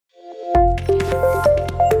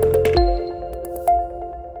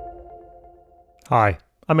Hi,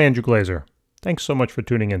 I'm Andrew Glaser. Thanks so much for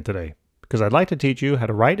tuning in today, because I'd like to teach you how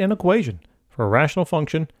to write an equation for a rational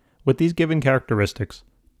function with these given characteristics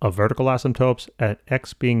of vertical asymptotes at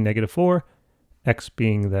x being -4, x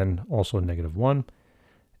being then also -1,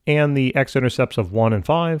 and the x-intercepts of 1 and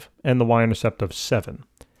 5, and the y-intercept of 7.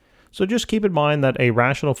 So just keep in mind that a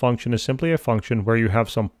rational function is simply a function where you have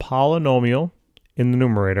some polynomial in the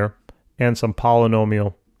numerator and some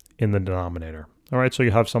polynomial in the denominator. All right, so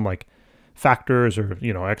you have some like factors, or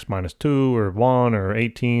x minus 2 or 1 or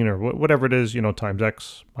 18 or whatever it is, times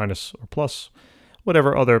x minus or plus,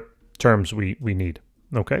 whatever other terms we need,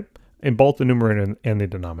 okay, in both the numerator and the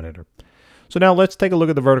denominator. So now let's take a look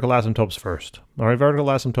at the vertical asymptotes first. All right, vertical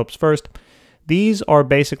asymptotes first. These are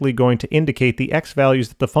basically going to indicate the x values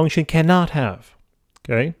that the function cannot have,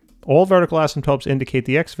 okay? All vertical asymptotes indicate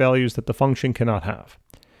the x values that the function cannot have.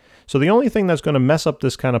 So the only thing that's going to mess up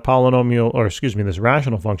this kind of polynomial, or excuse me, this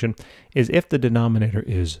rational function, is if the denominator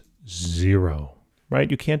is 0, right?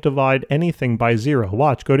 You can't divide anything by 0.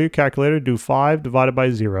 Watch, go to your calculator, do 5 divided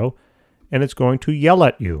by 0, and it's going to yell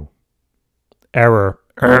at you. Error.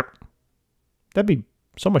 That'd be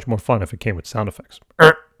so much more fun if it came with sound effects.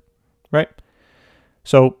 Right?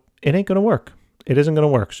 So it ain't going to work. It isn't going to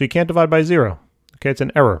work. So you can't divide by 0. Okay, it's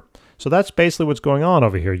an error. So that's basically what's going on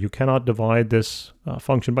over here. You cannot divide this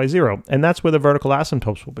function by 0. And that's where the vertical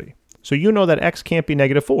asymptotes will be. So you know that x can't be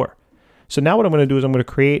 -4. So now what I'm going to do is I'm going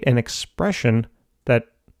to create an expression that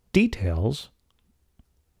details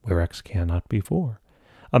where x cannot be 4.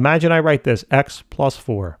 Imagine I write this, x plus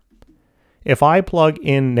 4. If I plug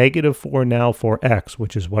in -4 now for x,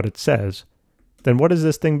 which is what it says, then what does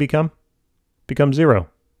this thing become? Become 0.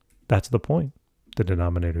 That's the point. The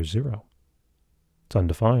denominator is 0. It's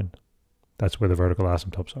undefined. That's where the vertical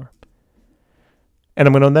asymptotes are. And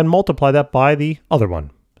I'm going to then multiply that by the other one.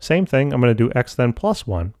 Same thing, I'm going to do x then plus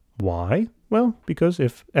 1. Why? Well, because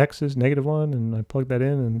if x is -1 and I plug that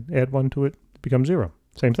in and add 1 to it, it becomes 0.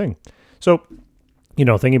 Same thing. So,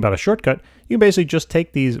 thinking about a shortcut, you basically just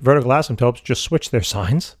take these vertical asymptotes, just switch their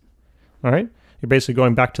signs. All right? You're basically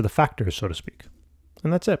going back to the factors, so to speak.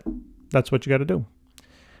 And that's it. That's what you got to do.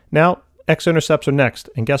 Now, x-intercepts are next.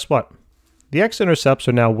 And guess what? The x-intercepts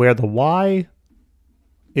are now where the y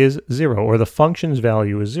is 0, or the function's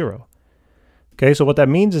value is 0. Okay, so what that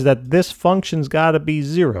means is that this function's got to be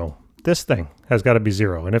 0. This thing has got to be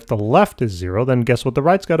 0. And if the left is 0, then guess what the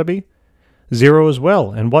right's got to be? 0 as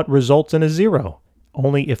well. And what results in a 0?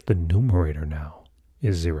 Only if the numerator now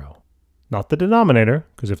is 0. Not the denominator,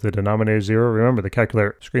 because if the denominator is 0, remember the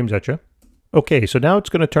calculator screams at you. Okay, so now it's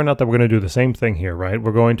going to turn out that we're going to do the same thing here, right?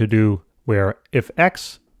 We're going to do where if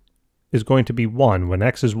x is going to be 1, when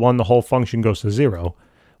x is 1, the whole function goes to 0.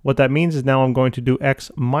 What that means is now I'm going to do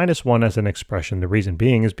x minus 1 as an expression. The reason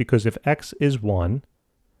being is because if x is 1,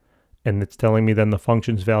 and it's telling me then the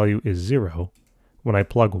function's value is 0, when I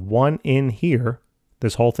plug 1 in here,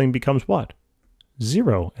 this whole thing becomes what?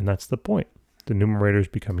 0, and that's the point. The numerator is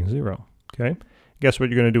becoming 0, okay? Guess what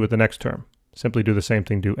you're going to do with the next term? Simply do the same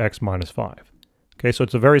thing, do x minus 5. Okay, so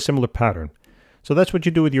it's a very similar pattern. So that's what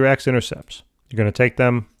you do with your x-intercepts. You're going to take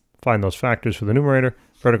them, find those factors for the numerator,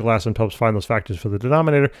 vertical asymptotes, find those factors for the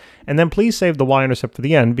denominator, and then please save the y-intercept for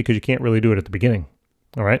the end because you can't really do it at the beginning.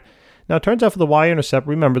 All right? Now it turns out for the y-intercept,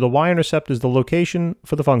 remember the y-intercept is the location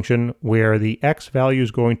for the function where the x value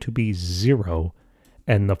is going to be 0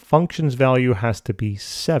 and the function's value has to be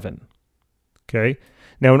 7. Okay?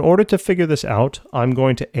 Now in order to figure this out, I'm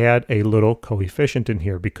going to add a little coefficient in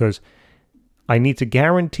here because I need to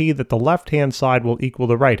guarantee that the left-hand side will equal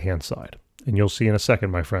the right-hand side. And you'll see in a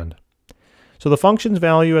second, my friend. So the function's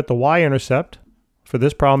value at the y-intercept for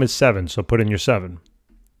this problem is 7, so put in your 7.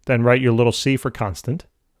 Then write your little c for constant,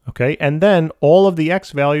 okay? And then all of the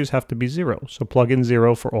x values have to be 0, so plug in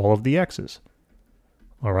 0 for all of the x's.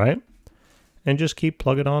 All right? And just keep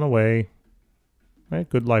plugging on away. Right?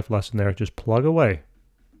 Good life lesson there, just plug away.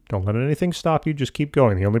 Don't let anything stop you, just keep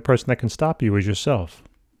going. The only person that can stop you is yourself.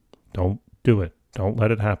 Don't do it. Don't let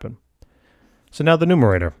it happen. So now the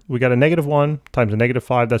numerator. We got a -1 times a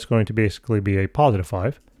 -5. That's going to basically be a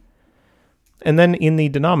 +5. And then in the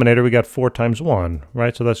denominator, we got 4 times 1,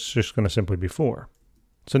 right? So that's just going to simply be 4.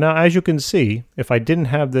 So now as you can see, if I didn't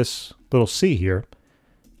have this little c here,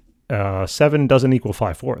 7 doesn't equal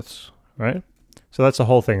 5/4, right? So that's the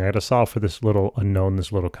whole thing. I had to solve for this little unknown,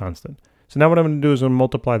 this little constant. So now what I'm going to do is I'm going to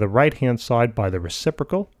multiply the right-hand side by the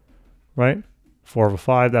reciprocal, right?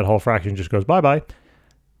 4/5, that whole fraction just goes bye-bye.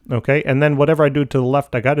 Okay, and then whatever I do to the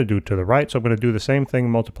left, I got to do to the right. So I'm going to do the same thing,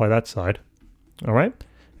 multiply that side. All right,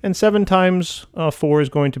 and 7 times 4 is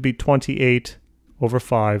going to be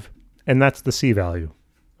 28/5, and that's the C value.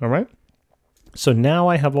 All right? So now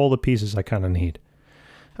I have all the pieces I kind of need.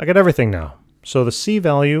 I got everything now. So the C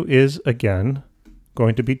value is, again,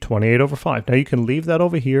 going to be 28 over 5. Now you can leave that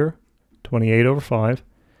over here, 28 over 5,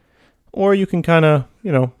 or you can kind of,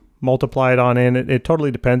 you know, multiply it on in. It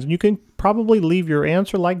totally depends. And you can probably leave your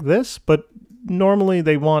answer like this, but normally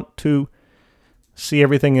they want to see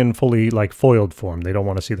everything in fully like foiled form. They don't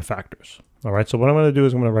want to see the factors. All right, so what I'm going to do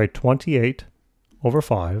is I'm going to write 28 over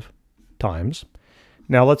 5 times.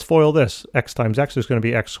 Now let's foil this. X times x is going to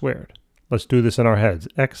be x squared. Let's do this in our heads.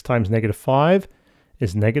 X times negative 5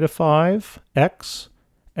 is negative 5x,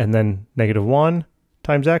 and then negative 1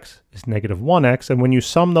 times x is negative 1x, and when you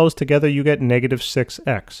sum those together, you get negative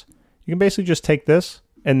 6x. You can basically just take this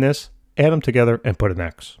and this, add them together, and put an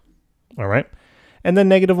x. All right? And then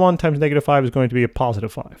negative 1 times negative 5 is going to be a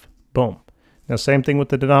positive 5. Boom. Now, same thing with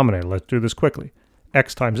the denominator. Let's do this quickly.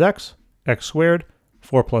 X times x squared,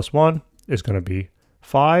 4 plus 1 is going to be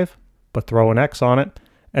 5, but throw an x on it,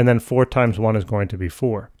 and then 4 times 1 is going to be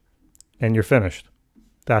 4. And you're finished.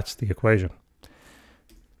 That's the equation.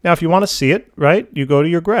 Now, if you want to see it, right, you go to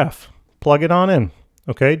your graph. Plug it on in.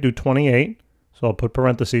 Okay, do 28. So I'll put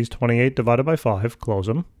parentheses, 28 divided by 5, close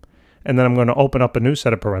them. And then I'm going to open up a new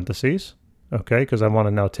set of parentheses, okay, because I want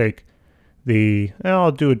to now take the,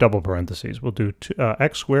 I'll do a double parentheses. We'll do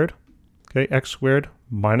x squared, okay, x squared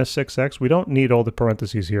minus 6x. We don't need all the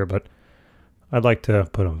parentheses here, but I'd like to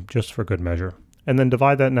put them just for good measure. And then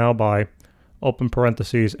divide that now by open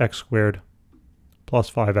parentheses, x squared plus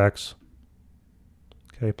 5x,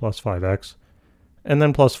 okay, plus 5x, and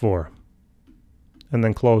then plus 4. And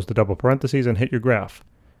then close the double parentheses and hit your graph.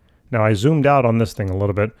 Now I zoomed out on this thing a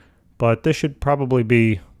little bit, but this should probably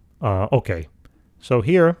be okay. So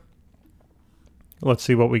here, let's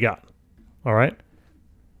see what we got. All right.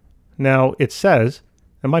 Now it says,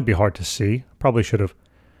 it might be hard to see, probably should have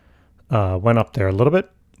went up there a little bit,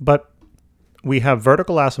 but we have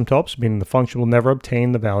vertical asymptotes, meaning the function will never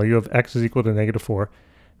obtain the value of x is equal to negative 4.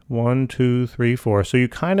 1, 2, 3, 4. So you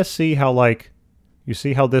kind of see how, like, you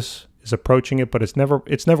see how this is approaching it, but it's never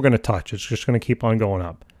going to touch. It's just going to keep on going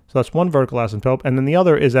up. So that's one vertical asymptote, and then the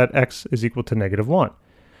other is that x is equal to negative 1.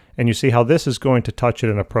 And you see how this is going to touch it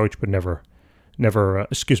and approach, but never,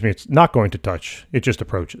 it's not going to touch. It just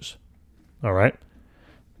approaches. All right.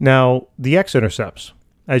 Now, the x-intercepts.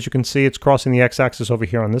 As you can see, it's crossing the x-axis over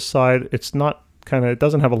here on this side. It's not it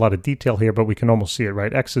doesn't have a lot of detail here, but we can almost see it,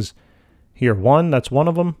 right? X is here 1, that's one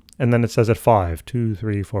of them. And then it says at 5, 2,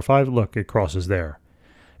 3, 4, 5. Look, it crosses there.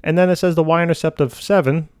 And then it says the y-intercept of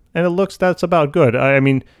 7, and it looks, that's about good. I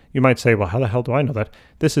mean, you might say, well, how the hell do I know that?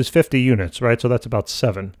 This is 50 units, right? So that's about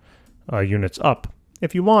 7 units up.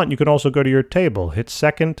 If you want, you can also go to your table, hit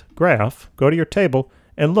second graph, go to your table,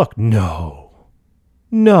 and look. No.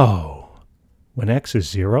 When x is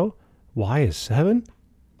 0, y is 7?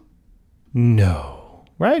 No.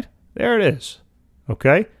 Right? There it is.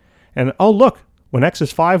 Okay? And, oh, look. When x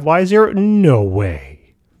is 5, y is 0? No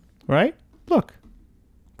way. Right? Look.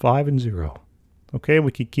 5 and 0. Okay,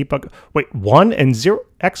 we can keep up. Wait, 1 and 0?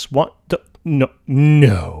 X, 1?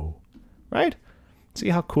 No. Right? See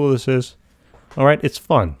how cool this is? All right, it's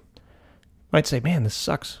fun. You might say, man, this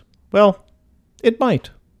sucks. Well, it might.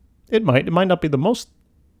 It might. It might not be the most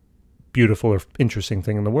beautiful or interesting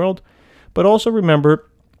thing in the world, but also remember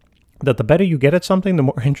that the better you get at something, the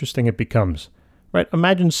more interesting it becomes. Right?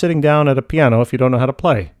 Imagine sitting down at a piano if you don't know how to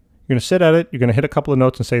play. You're going to sit at it, you're going to hit a couple of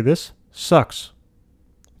notes and say, this sucks.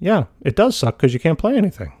 Yeah, it does suck because you can't play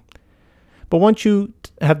anything. But once you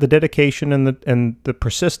have the dedication and the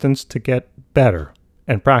persistence to get better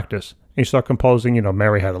and practice, and you start composing, you know,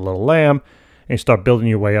 Mary Had a Little Lamb, and you start building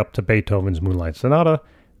your way up to Beethoven's Moonlight Sonata,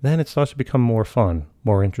 then it starts to become more fun,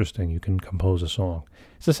 more interesting. You can compose a song.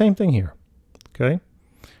 It's the same thing here, okay?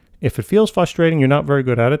 If it feels frustrating, you're not very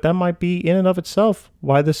good at it, that might be in and of itself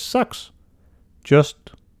why this sucks.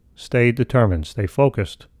 Just stay determined, stay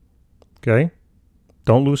focused, okay?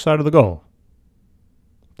 Don't lose sight of the goal.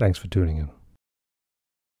 Thanks for tuning in.